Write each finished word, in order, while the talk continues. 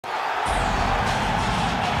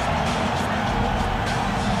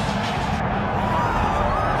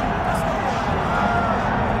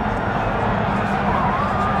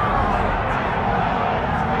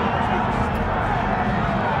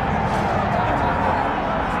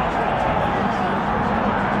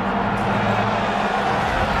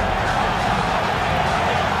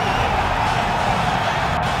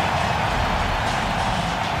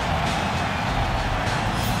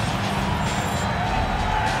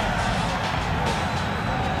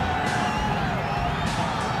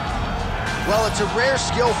it's a rare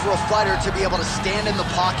skill for a fighter to be able to stand in the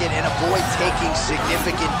pocket and avoid taking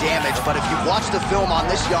significant damage. But if you watch the film on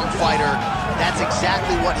this young fighter, that's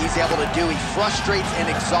exactly what he's able to do. He frustrates and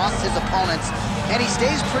exhausts his opponents, and he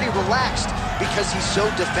stays pretty relaxed because he's so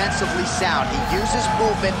defensively sound. He uses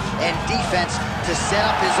movement and defense to set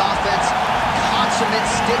up his offense. Consummate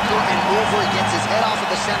sticker and mover. He gets his head off of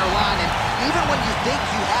the center line, and even when you think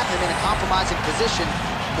you have him in a compromising position,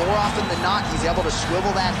 more often than not, he's able to swivel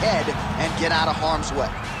that head and get out of harm's way.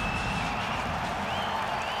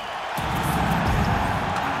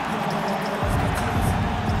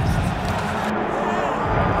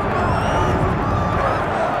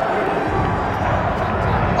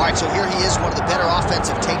 All right, so here he is, one of the better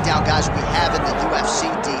offensive takedown guys we have in the UFC,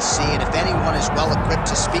 DC, and if anyone is well-equipped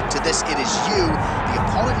to speak to this, it is you. The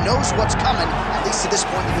opponent knows what's coming. At least to this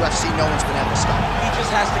point in the UFC, no one's been able to stop him. He just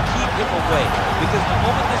has to keep him away, because the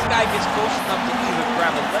moment this guy gets close enough to either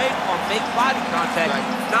grab a leg or make body contact,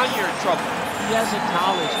 now you're in trouble. He has a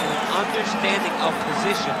knowledge and an understanding of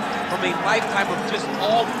position from a lifetime of just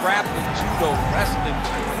all grappling, judo, wrestling,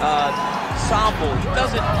 sambo. He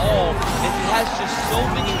does it all, and he has just so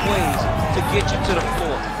many ways to get you to the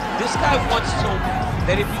floor. This guy once told me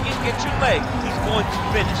that if you can get your leg, he's going to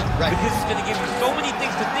finish. Because he's going to give you so many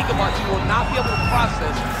things to think about, you will not be able to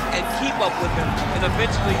process and keep up with him, and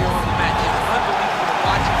eventually you're on the mat. It's unbelievable to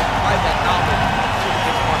watch him apply that knowledge to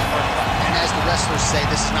his martial arts. And as the wrestlers say,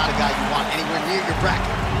 this is not a guy you want anywhere near your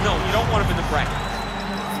bracket. No, you don't want him in the bracket.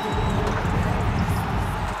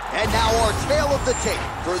 And now our tale of the tape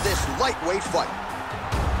for this lightweight fight.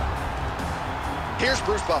 Here's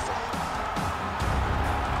Bruce Buffer.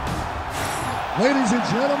 Ladies and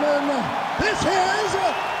gentlemen, this is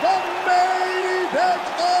the main event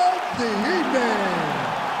of the evening.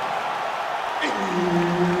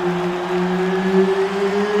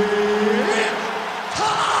 It's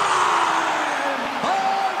time!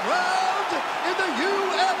 5 rounds in the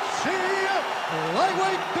UFC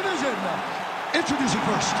lightweight division. Introducing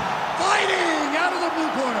first, fighting out of the blue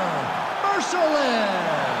corner,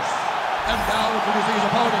 Merciless. And now introducing his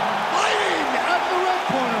opponent, fighting out of the red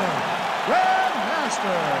corner,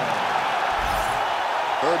 Grandmaster.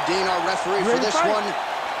 Herb Dean, our referee for this one.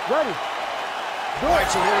 Ready. All right,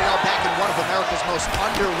 so here we are back in one of America's most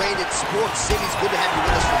underrated sports cities. Good to have you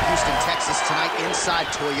with us from Houston, Texas tonight inside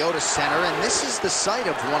Toyota Center. And this is the site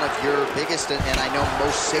of one of your biggest and I know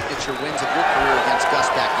most signature wins of your career against Gus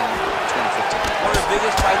back in 2015. One of the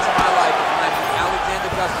biggest fights of my life was when I beat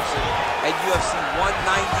Alexander Gustafsson at UFC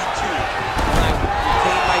 192. When I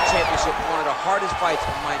retained my championship, one of the hardest fights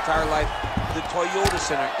of my entire life. The Toyota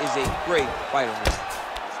Center is a great fight arena.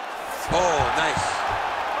 Oh, nice.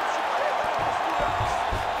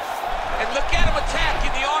 And look at him attack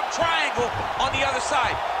in the arm triangle on the other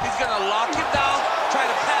side. He's going to lock him down, try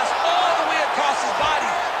to pass all the way across his body.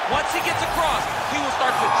 Once he gets across, he will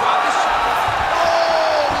start to drop his shoulder.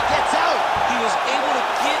 Oh, he gets out. He was able to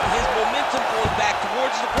get his momentum going back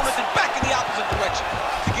towards his opponent and back in the opposite direction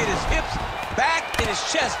to get his hips back and his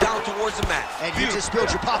chest down towards the mat. And you just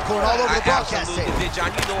spilled your popcorn all over the broadcast table. Absolutely did,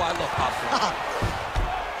 John. You know I love popcorn.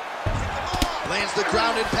 Lands the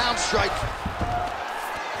ground and pound strike.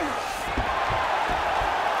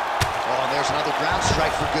 Oh, and there's another ground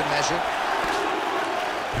strike for good measure.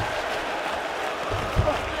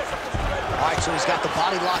 All right, so he's got the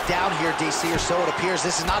body locked down here, DC, or so it appears.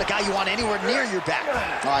 This is not a guy you want anywhere near your back.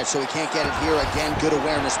 All right, so he can't get it here. Again, good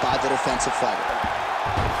awareness by the defensive fighter.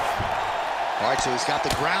 All right, so he's got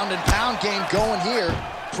the ground and pound game going here.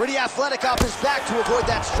 Pretty athletic off his back to avoid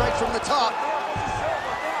that strike from the top.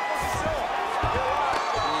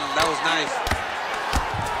 That was nice.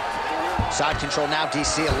 Side control now,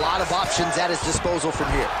 DC. A lot of options at his disposal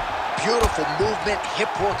from here. Beautiful movement, hip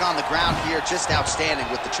work on the ground here. Just outstanding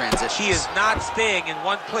with the transition. He is not staying in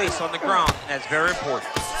one place on the ground. That's very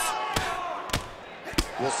important.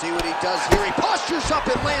 We'll see what he does here. He postures up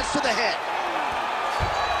and lands to the head.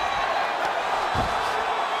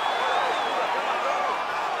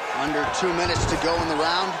 Under 2 minutes to go in the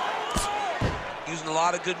round. Using a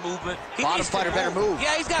lot of good movement. A lot of fighter better move.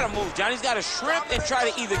 Yeah, he's got to move, John. He's got to shrimp and try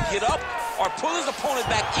to either get up or pull his opponent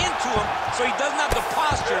back into him so he doesn't have the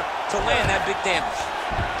posture to land that big damage.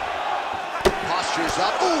 Postures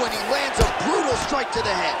up. Ooh, and he lands a brutal strike to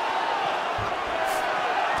the head.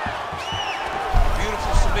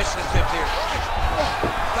 Beautiful submission attempt here.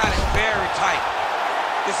 Got it very tight.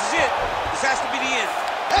 This is it. This has to be the end.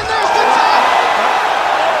 And there's the tap!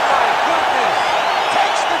 Oh, my goodness.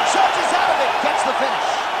 Takes the judges out of it. Gets the finish.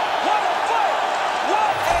 What a fight!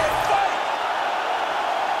 What a fight!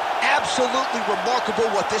 Absolutely remarkable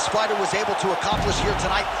what this fighter was able to accomplish here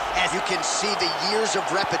tonight. As you can see, the years of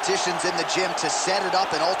repetitions in the gym to set it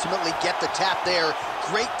up and ultimately get the tap there.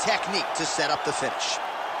 Great technique to set up the finish.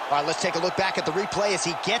 All right, let's take a look back at the replay as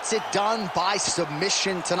he gets it done by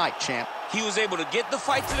submission tonight, champ. He was able to get the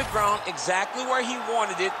fight to the ground exactly where he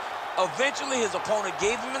wanted it. Eventually, his opponent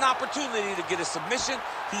gave him an opportunity to get a submission.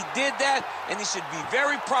 He did that, and he should be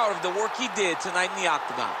very proud of the work he did tonight in the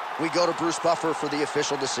octagon. We go to Bruce Buffer for the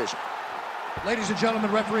official decision. Ladies and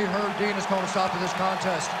gentlemen, referee Herb Dean has called a stop to this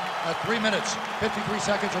contest at 3 minutes, 53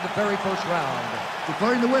 seconds of the very first round.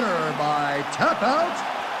 Declaring the winner by tap out,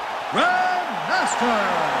 Grandmaster.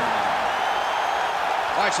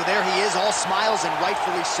 All right, so there he is, all smiles, and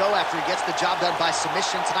rightfully so after he gets the job done by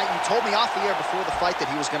submission tonight. You told me off the air before the fight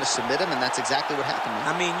that he was going to submit him, and that's exactly what happened,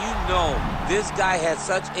 man. I mean, you know, this guy has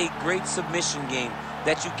such a great submission game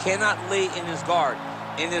that you cannot lay in his guard.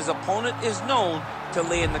 And his opponent is known to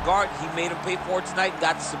lay in the guard. He made him pay for it tonight and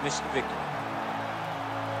got the submission victory.